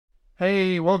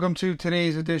Hey, welcome to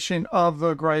today's edition of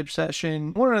the Gripe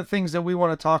Session. One of the things that we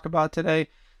want to talk about today,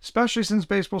 especially since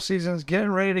baseball season is getting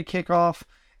ready to kick off,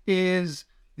 is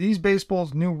these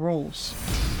baseball's new rules.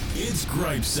 It's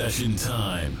Gripe Session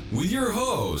time with your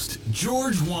host,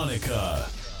 George Wanaka.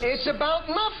 It's about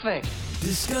nothing.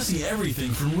 Discussing everything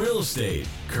from real estate,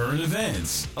 current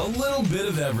events, a little bit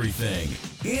of everything,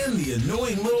 and the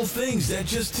annoying little things that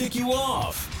just tick you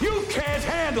off. You can't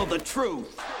handle the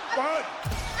truth. What?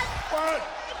 You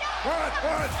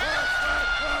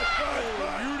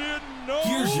didn't know?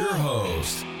 Here's your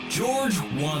host, George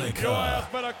Wanaka. Your ass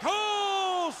better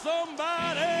call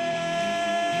somebody.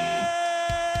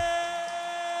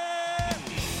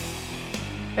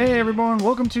 Hey everyone,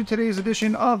 welcome to today's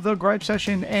edition of the Gripe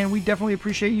Session, and we definitely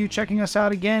appreciate you checking us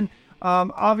out again.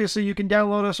 Obviously, you can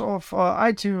download us off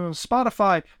iTunes,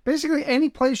 Spotify, basically any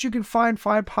place you can find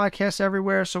podcasts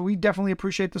everywhere, so we definitely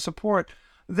appreciate the support.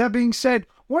 That being said,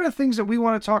 one of the things that we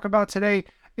want to talk about today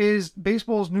is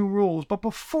baseball's new rules. But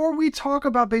before we talk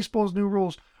about baseball's new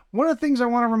rules, one of the things I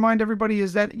want to remind everybody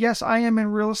is that, yes, I am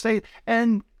in real estate.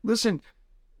 And listen,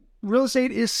 real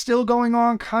estate is still going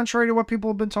on, contrary to what people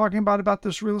have been talking about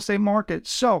this real estate market.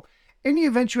 So, in the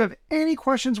event you have any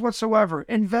questions whatsoever,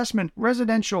 investment,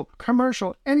 residential,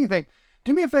 commercial, anything,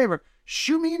 do me a favor,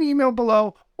 shoot me an email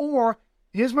below, or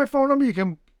here's my phone number. You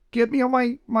can get me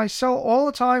on my cell all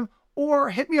the time, or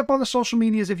hit me up on the social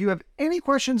medias if you have any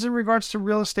questions in regards to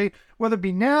real estate, whether it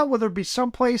be now, whether it be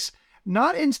someplace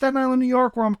not in Staten Island, New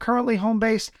York, where I'm currently home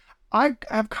based. I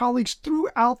have colleagues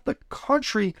throughout the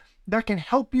country that can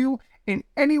help you in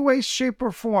any way, shape,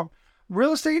 or form.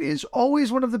 Real estate is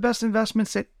always one of the best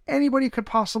investments that anybody could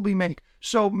possibly make.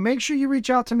 So make sure you reach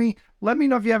out to me. Let me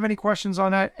know if you have any questions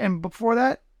on that. And before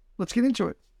that, let's get into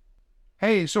it.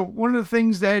 Hey, so one of the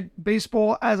things that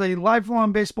baseball, as a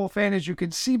lifelong baseball fan, as you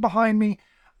can see behind me,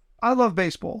 I love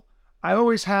baseball. I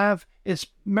always have. It's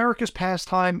America's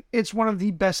pastime. It's one of the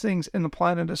best things in the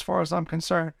planet as far as I'm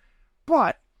concerned.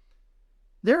 But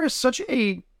there is such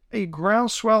a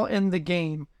groundswell in the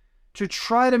game to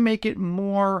try to make it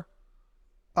more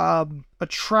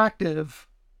attractive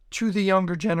to the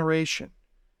younger generation.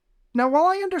 Now, while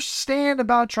I understand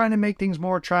about trying to make things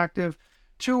more attractive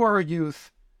to our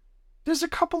youth, there's a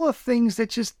couple of things that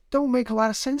just don't make a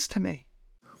lot of sense to me.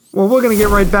 Well, we're going to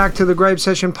get right back to the Gripe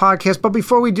Session podcast, but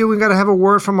before we do, we got to have a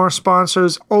word from our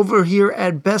sponsors over here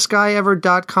at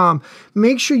bestguyever.com.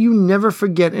 Make sure you never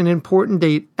forget an important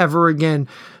date ever again.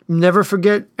 Never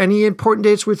forget any important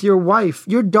dates with your wife,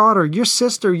 your daughter, your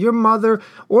sister, your mother,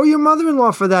 or your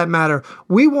mother-in-law for that matter.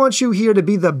 We want you here to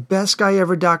be the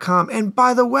bestguyever.com. And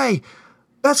by the way,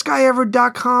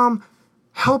 bestguyever.com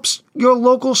helps your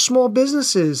local small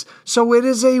businesses. So it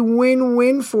is a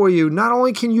win-win for you. Not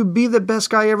only can you be the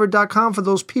bestguyever.com for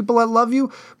those people that love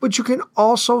you, but you can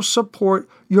also support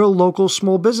your local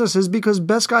small businesses because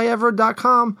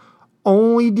bestguyever.com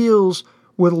only deals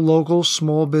with local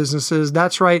small businesses.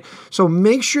 That's right. So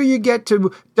make sure you get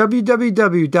to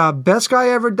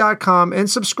www.bestguyever.com and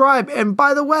subscribe. And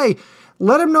by the way,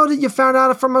 let them know that you found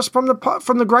out from us from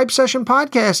the Gripe Session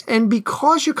podcast. And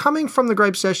because you're coming from the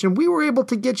Gripe Session, we were able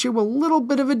to get you a little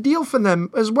bit of a deal for them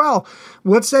as well.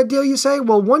 What's that deal, you say?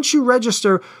 Well, once you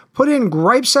register, put in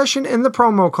Gripe Session in the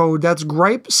promo code. That's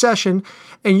Gripe Session.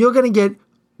 And you're going to get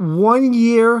 1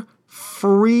 year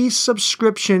free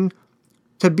subscription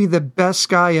to be the best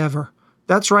guy ever.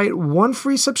 That's right. 1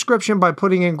 free subscription by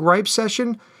putting in Gripe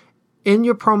Session in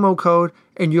your promo code,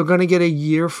 and you're going to get a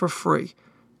year for free.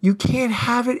 You can't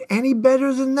have it any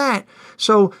better than that.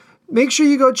 So make sure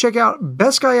you go check out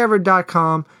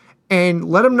bestguyever.com and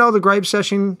let them know the Gripe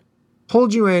Session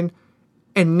pulled you in.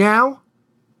 And now,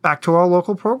 back to our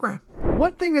local program.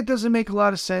 One thing that doesn't make a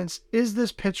lot of sense is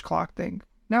this pitch clock thing.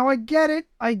 Now, I get it.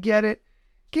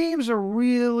 Games are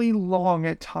really long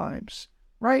at times,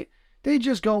 right? They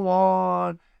just go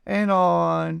on and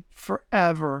on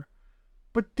forever.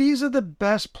 But these are the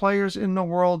best players in the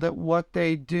world at what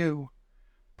they do.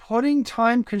 Putting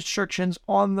time constrictions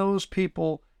on those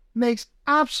people makes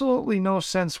absolutely no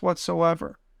sense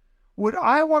whatsoever. Would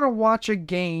I want to watch a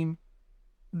game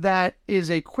that is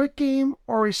a quick game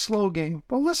or a slow game?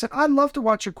 Well, listen, I'd love to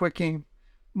watch a quick game.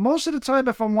 Most of the time,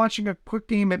 if I'm watching a quick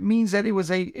game, it means that it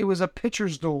was a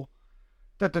pitcher's duel,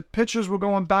 that the pitchers were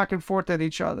going back and forth at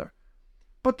each other.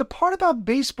 But the part about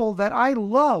baseball that I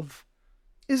love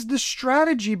is the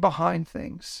strategy behind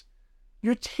things.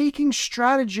 You're taking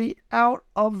strategy out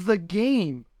of the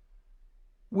game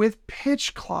with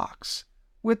pitch clocks,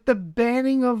 with the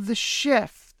banning of the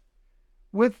shift,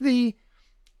 with the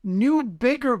new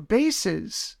bigger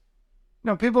bases.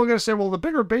 Now, people are going to say, well, the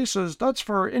bigger bases, that's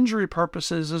for injury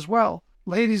purposes as well.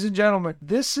 Ladies and gentlemen,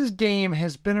 game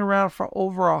has been around for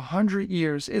over 100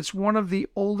 years. It's one of the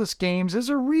oldest games. There's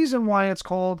a reason why it's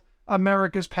called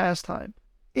America's pastime.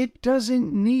 It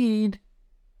doesn't need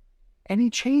any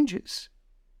changes.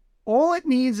 All it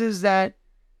needs is that,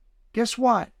 guess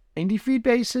what? 90 feet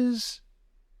bases,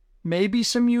 maybe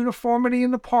some uniformity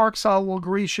in the parks, I will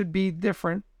agree, should be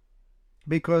different.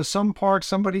 Because some parks,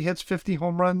 somebody hits 50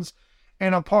 home runs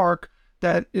in a park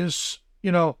that is,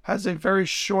 has a very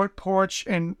short porch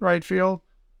in right field.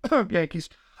 Yankees.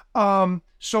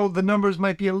 So the numbers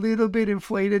might be a little bit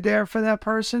inflated there for that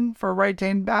person, for a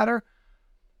right-hand batter.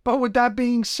 But with that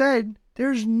being said,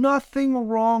 there's nothing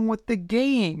wrong with the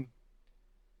game.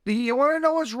 Do you want to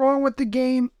know what's wrong with the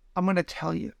game? I'm going to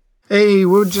tell you. Hey,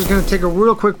 we're just going to take a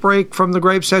real quick break from the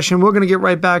Grape Session. We're going to get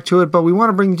right back to it, but we want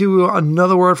to bring you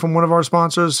another word from one of our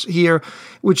sponsors here,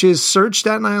 which is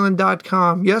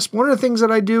SearchStattenIsland.com. Yes, one of the things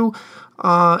that I do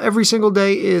every single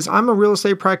day is I'm a real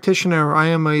estate practitioner. I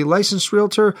am a licensed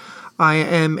realtor. I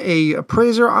am a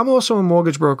appraiser. I'm also a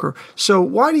mortgage broker. So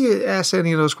why do you ask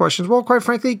any of those questions? Well, quite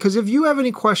frankly, because if you have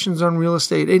any questions on real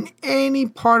estate in any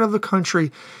part of the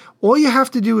country, all you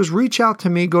have to do is reach out to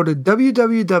me. Go to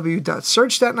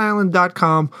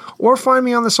www.searchstattenisland.com or find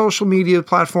me on the social media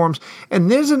platforms.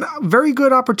 And there's a very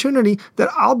good opportunity that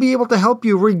I'll be able to help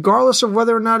you regardless of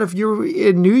whether or not if you're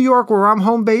in New York where I'm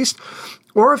home based,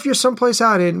 or if you're someplace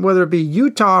out in, whether it be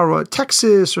Utah or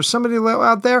Texas or somebody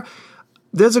out there,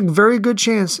 there's a very good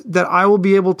chance that I will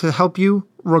be able to help you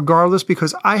regardless,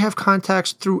 because I have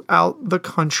contacts throughout the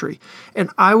country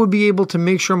and I would be able to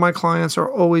make sure my clients are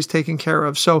always taken care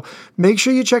of. So make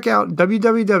sure you check out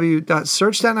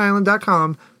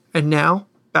www.searchstattenisland.com. And now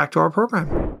back to our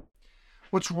program.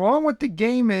 What's wrong with the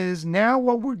game is now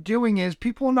what we're doing is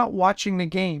people are not watching the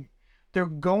game. They're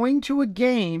going to a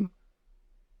game,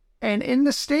 and in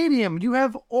the stadium, you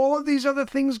have all of these other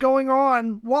things going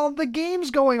on while the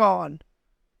game's going on.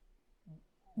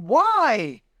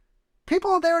 Why?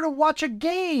 People are there to watch a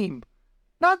game,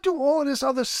 not do all of this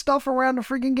other stuff around the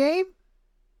freaking game.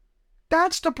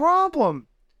 That's the problem.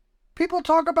 People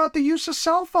talk about the use of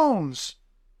cell phones.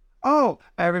 Oh,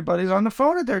 everybody's on the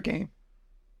phone at their game.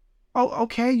 Oh,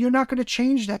 okay, you're not going to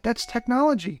change that. That's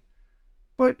technology.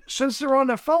 But since they're on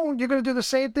their phone, you're going to do the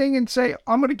same thing and say,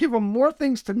 I'm going to give them more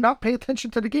things to not pay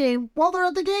attention to the game while they're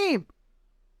at the game.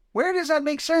 Where does that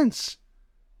make sense?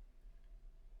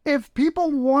 If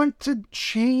people want to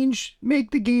change,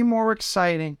 make the game more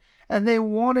exciting, and they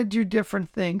want to do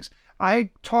different things.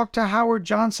 I talked to Howard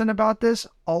Johnson about this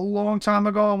a long time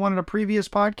ago on one of the previous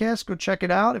podcasts. Go check it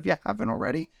out if you haven't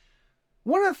already.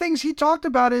 One of the things he talked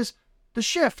about is the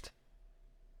shift.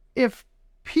 If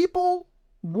people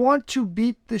want to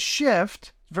beat the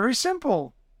shift, it's very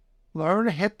simple. Learn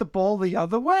to hit the ball the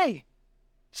other way.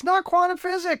 It's not quantum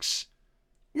physics.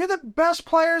 You're the best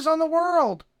players on the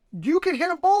world. You can hit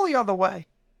a ball the other way.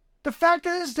 The fact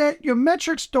is that your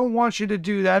metrics don't want you to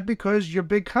do that because your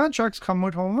big contracts come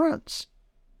with home runs.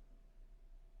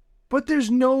 But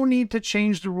there's no need to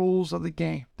change the rules of the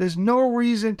game. There's no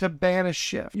reason to ban a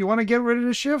shift. You want to get rid of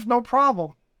the shift? No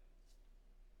problem.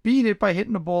 Beat it by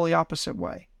hitting the ball the opposite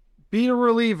way. Beat a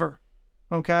reliever,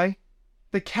 okay?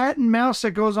 The cat and mouse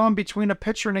that goes on between a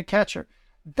pitcher and a catcher.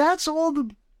 That's all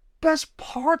the best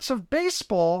parts of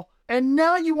baseball. And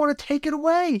now you want to take it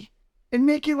away and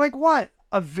make it like what?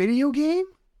 A video game?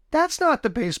 That's not the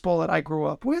baseball that I grew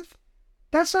up with.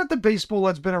 That's not the baseball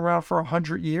that's been around for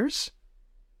 100 years.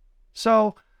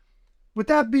 So, with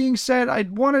that being said, I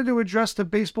wanted to address the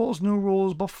baseball's new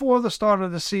rules before the start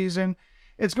of the season.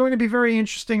 It's going to be very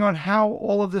interesting on how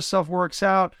all of this stuff works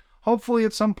out. Hopefully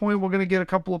at some point we're going to get a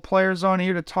couple of players on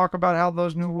here to talk about how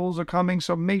those new rules are coming.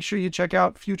 So make sure you check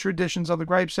out future editions of the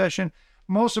Gripe Session.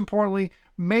 Most importantly,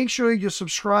 make sure you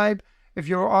subscribe. If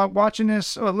you're watching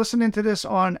this or listening to this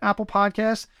on Apple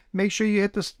Podcasts, make sure you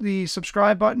hit the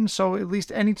subscribe button so at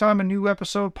least anytime a new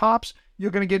episode pops,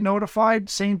 you're going to get notified.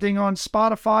 Same thing on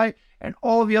Spotify and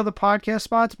all of the other podcast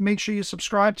spots. Make sure you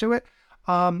subscribe to it.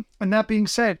 And that being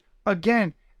said,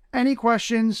 again, any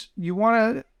questions you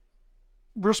want to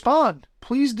respond,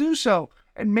 please do so.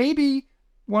 And maybe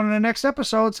one of the next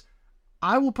episodes,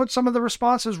 I will put some of the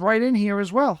responses right in here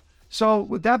as well. So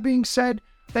with that being said,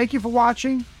 thank you for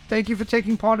watching. Thank you for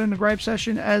taking part in the Gripe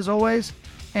Session as always.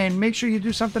 And make sure you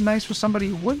do something nice for somebody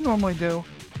you wouldn't normally do.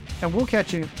 And we'll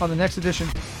catch you on the next edition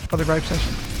of the Gripe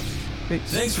Session. Peace.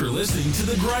 Thanks for listening to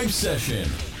the Gripe Session.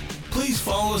 Please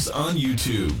follow us on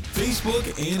YouTube, Facebook,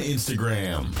 and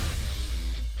Instagram.